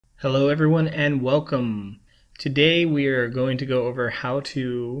Hello everyone and welcome. Today we are going to go over how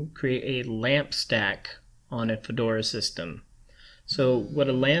to create a LAMP stack on a Fedora system. So what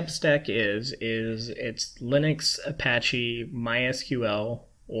a LAMP stack is it's Linux, Apache, MySQL,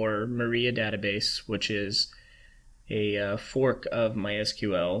 or Maria database, which is a fork of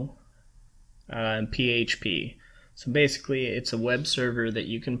MySQL, and PHP. So basically it's a web server that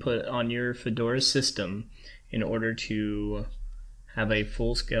you can put on your Fedora system in order to have a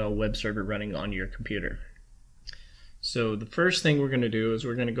full-scale web server running on your computer. So the first thing we're going to do is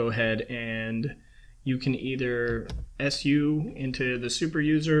we're going to go ahead and you can either su into the super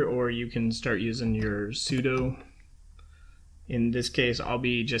user or you can start using your sudo. In this case I'll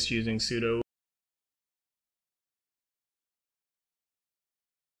be just using sudo.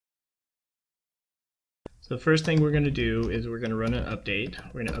 So the first thing we're going to do is we're going to run an update.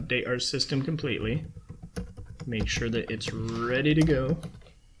 We're going to update our system completely. Make sure that it's ready to go.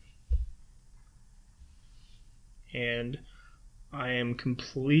 And I am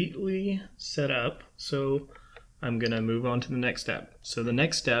completely set up, so I'm going to move on to the next step. So the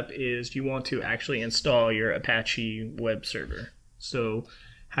next step is you want to actually install your Apache Web Server. So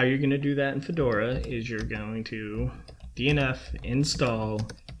how you're going to do that in Fedora is you're going to DNF install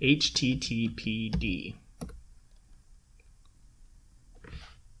httpd.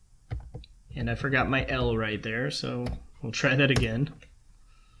 And I forgot my L right there, so we'll try that again.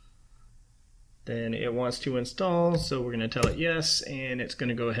 Then it wants to install, so we're going to tell it yes, and it's going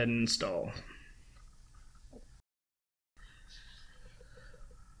to go ahead and install.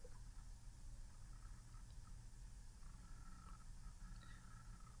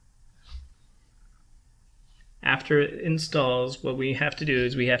 After it installs, what we have to do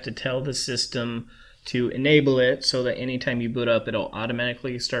is we have to tell the system to enable it so that anytime you boot up it'll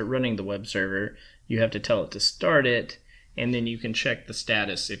automatically start running the web server. You have to tell it to start it, and then you can check the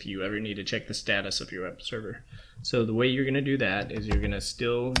status if you ever need to check the status of your web server. So the way you're going to do that is you're going to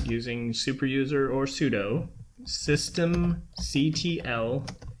still using superuser or sudo systemctl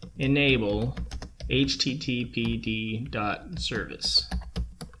enable httpd.service.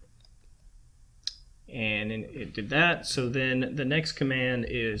 And it did that. So then the next command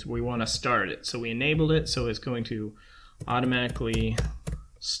is we want to start it. So we enabled it, so it's going to automatically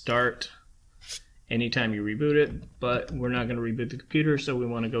start anytime you reboot it, but we're not going to reboot the computer, so we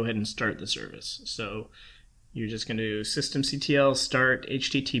want to go ahead and start the service. So you're just going to do systemctl start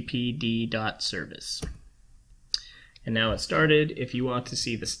httpd.service. And now it's started. If you want to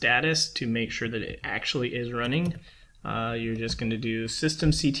see the status to make sure that it actually is running, you're just going to do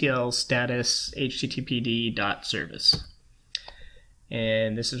systemctl status httpd.service.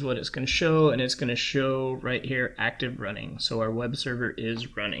 And this is what it's going to show, and it's going to show right here active running. So our web server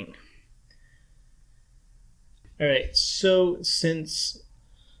is running. Alright, so since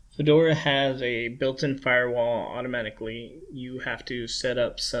Fedora has a built-in firewall automatically, you have to set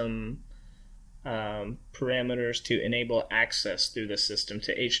up some parameters to enable access through the system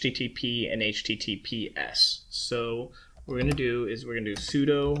to HTTP and HTTPS. So what we're going to do is we're going to do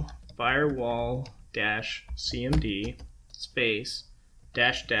sudo firewall-cmd space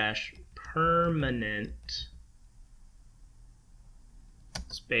 --permanent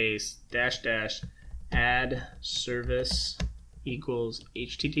space -- add service equals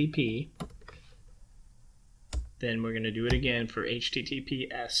HTTP. Then we're going to do it again for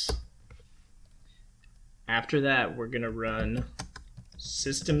HTTPS. After that, we're going to run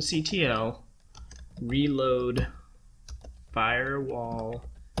systemctl reload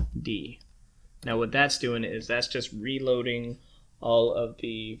firewall-d. Now what that's doing is that's just reloading all of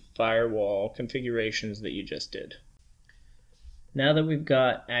the firewall configurations that you just did. Now that we've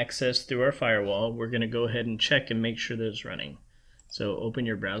got access through our firewall, we're going to go ahead and check and make sure that it's running. So open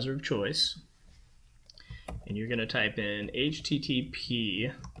your browser of choice, and you're going to type in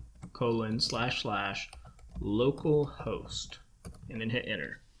http://localhost and then hit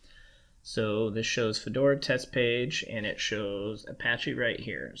enter. So this shows Fedora test page and it shows Apache right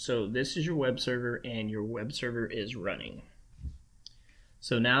here. So this is your web server and your web server is running.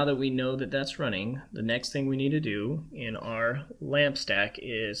 So now that we know that that's running, the next thing we need to do in our LAMP stack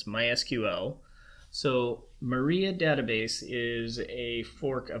is MySQL. So Maria database is a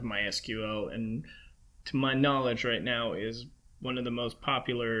fork of MySQL, and to my knowledge right now is one of the most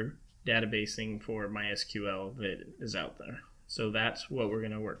popular databasing for MySQL that is out there. So that's what we're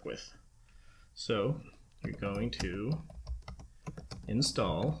going to work with. So you're going to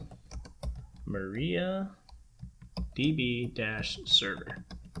install mariadb-server.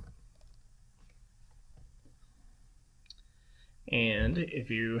 And if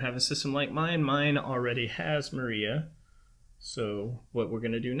you have a system like mine, mine already has Maria. So what we're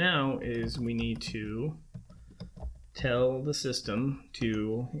going to do now is we need to tell the system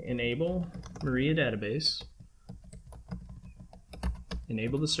to enable MariaDB,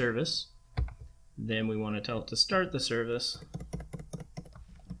 enable the service, then we want to tell it to start the service,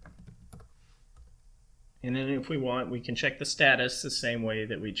 and then if we want, we can check the status the same way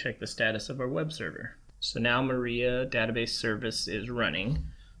that we check the status of our web server. So now mariadb-service is running.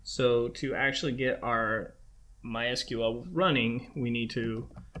 So to actually get our MySQL running, we need to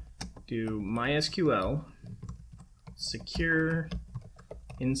do MySQL secure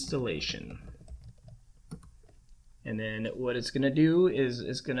installation. And then what it's going to do is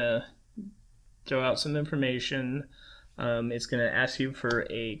it's going to throw out some information. It's going to ask you for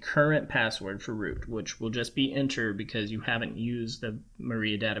a current password for root, which will just be enter because you haven't used the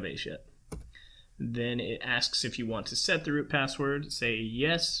Maria database yet. Then it asks if you want to set the root password. Say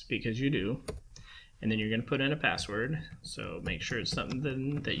yes, because you do. And then you're going to put in a password. So make sure it's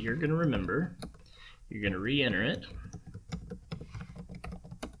something that you're going to remember. You're going to re-enter it.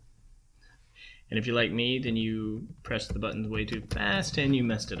 And if you're like me, then you pressed the buttons way too fast and you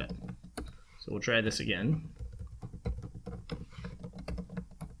messed it up. So we'll try this again.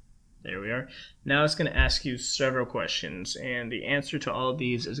 There we are. Now it's going to ask you several questions, and the answer to all of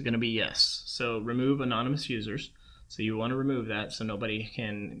these is going to be yes. So remove anonymous users. So you want to remove that so nobody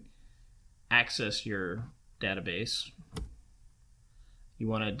can access your database. You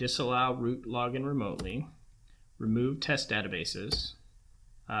want to disallow root login remotely. Remove test databases.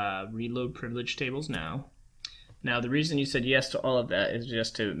 Reload privilege tables now. Now the reason you said yes to all of that is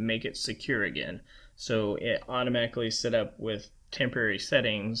just to make it secure again. So it automatically set up with temporary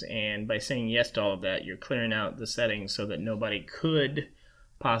settings, and by saying yes to all of that, you're clearing out the settings so that nobody could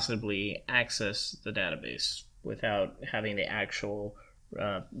possibly access the database without having the actual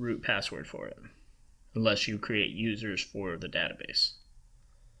root password for it, unless you create users for the database.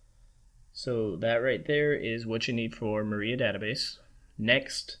 So that right there is what you need for MariaDB.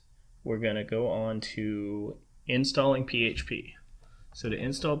 Next, we're going to go on to installing PHP. So to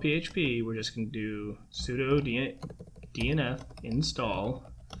install PHP, we're just going to do sudo dnf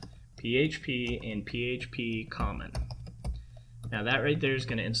install php and php-common. Now that right there is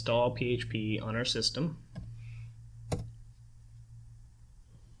going to install PHP on our system.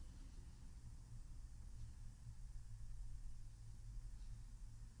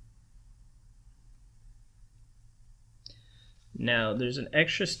 Now there's an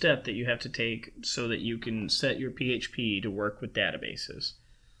extra step that you have to take so that you can set your PHP to work with databases.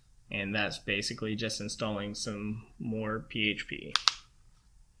 And that's basically just installing some more PHP.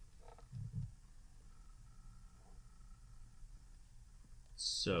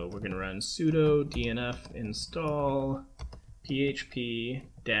 So we're going to run sudo dnf install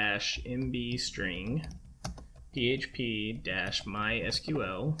php-mbstring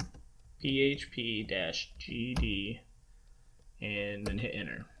php-mysql php-gd, and then hit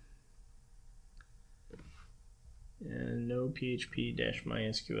enter. And no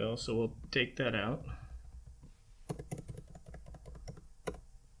php-mysql, so we'll take that out.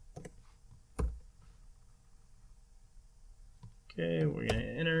 Okay, we're going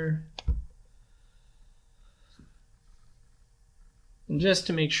to enter. And just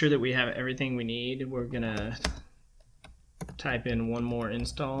to make sure that we have everything we need, we're going to type in one more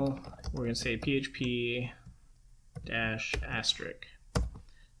install. We're going to say php-**.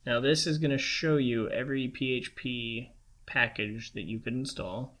 Now this is going to show you every PHP package that you could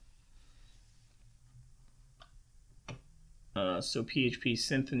install. So PHP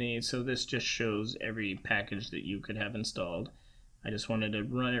Symphony, so this just shows every package that you could have installed. I just wanted to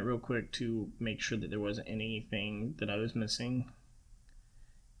run it real quick to make sure that there wasn't anything that I was missing.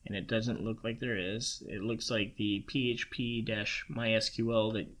 And it doesn't look like there is. It looks like the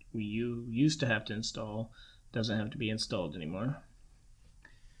php-mysql that we used to have to install doesn't have to be installed anymore.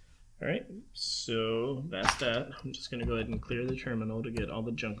 Alright, so that's that. I'm just going to go ahead and clear the terminal to get all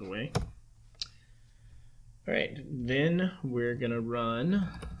the junk away. Alright, then we're going to run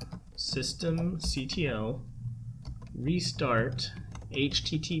systemctl restart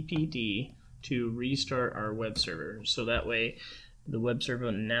httpd to restart our web server. So that way the web server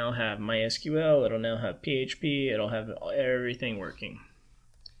will now have MySQL, it'll now have PHP, it'll have everything working.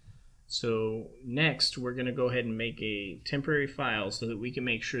 So next we're going to go ahead and make a temporary file so that we can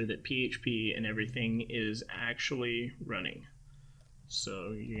make sure that PHP and everything is actually running.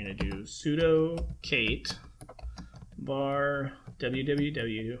 So you're going to do sudo kate var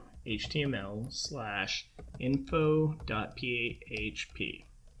www.html/info.php.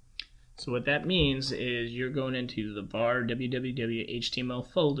 So what that means is you're going into the var www.html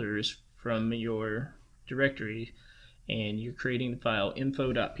folders from your directory, and you're creating the file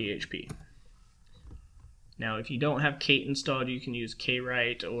info.php. Now if you don't have Kate installed, you can use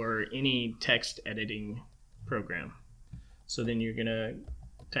kwrite or any text editing program. So then you're gonna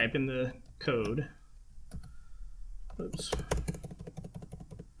type in the code. Oops.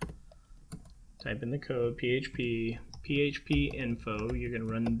 Type in the code php-info. You're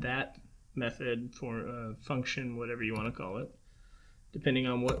gonna run that method for function, whatever you want to call it. Depending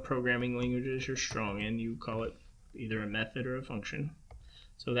on what programming languages you're strong in, you call it either a method or a function.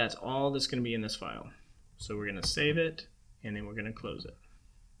 So that's all that's going to be in this file. So we're going to save it, and then we're going to close it.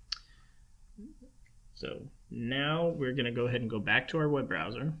 So now we're going to go ahead and go back to our web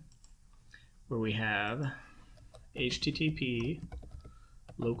browser, where we have http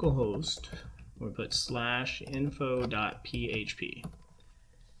localhost. We'll put /info.php.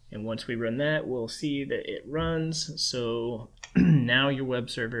 And once we run that, we'll see that it runs. So now your web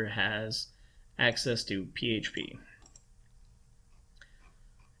server has access to PHP.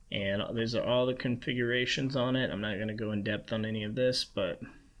 And these are all the configurations on it. I'm not going to go in depth on any of this, but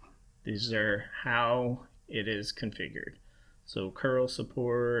these are how it is configured. So curl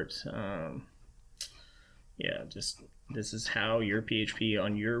support, yeah, just this is how your PHP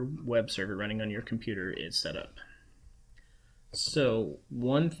on your web server running on your computer is set up. So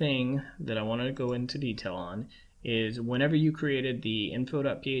one thing that I want to go into detail on is whenever you created the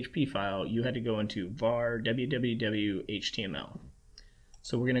info.php file, you had to go into var www.html.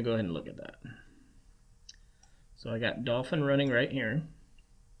 So we're going to go ahead and look at that. So I got Dolphin running right here.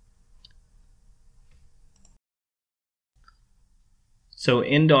 So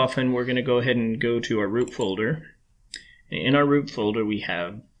in Dolphin, we're going to go ahead and go to our root folder. And in our root folder, we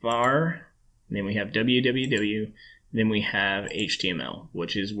have var, then we have www, then we have HTML,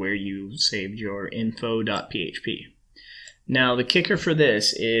 which is where you saved your info.php. Now the kicker for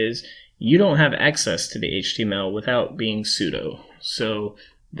this is you don't have access to the HTML without being sudo. So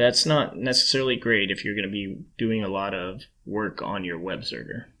that's not necessarily great if you're going to be doing a lot of work on your web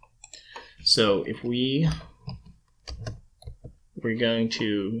server. So if we're going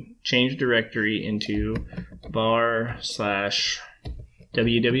to change directory into var/www.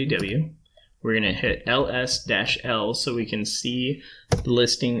 We're going to hit ls-l so we can see the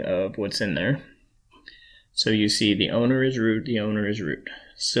listing of what's in there. So you see the owner is root, the owner is root.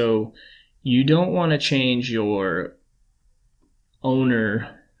 So you don't want to change your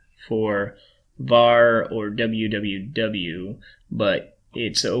owner for var or www, but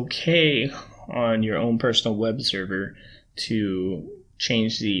it's okay on your own personal web server to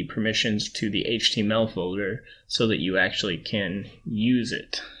change the permissions to the HTML folder so that you actually can use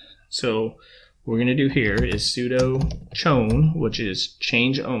it. So what we're going to do here is sudo chown, which is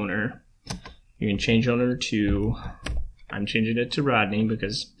change owner. You can change owner to, I'm changing it to Rodney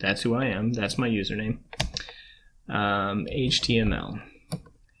because that's who I am, that's my username, HTML.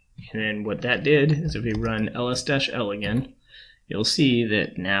 And then what that did is if we run ls-l again, you'll see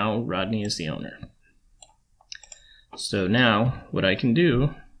that now Rodney is the owner. So now what I can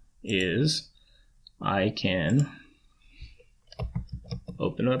do is I can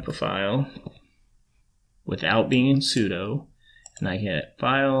open up a file without being in sudo, and I hit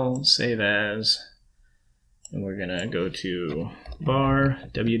file, save as, and we're gonna go to var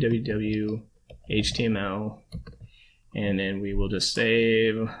www html, and then we will just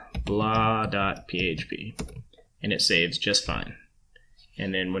save blah.php, and it saves just fine.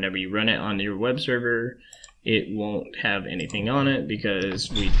 And then whenever you run it on your web server, it won't have anything on it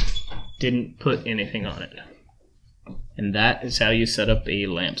because we didn't put anything on it. And that is how you set up a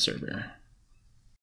LAMP server.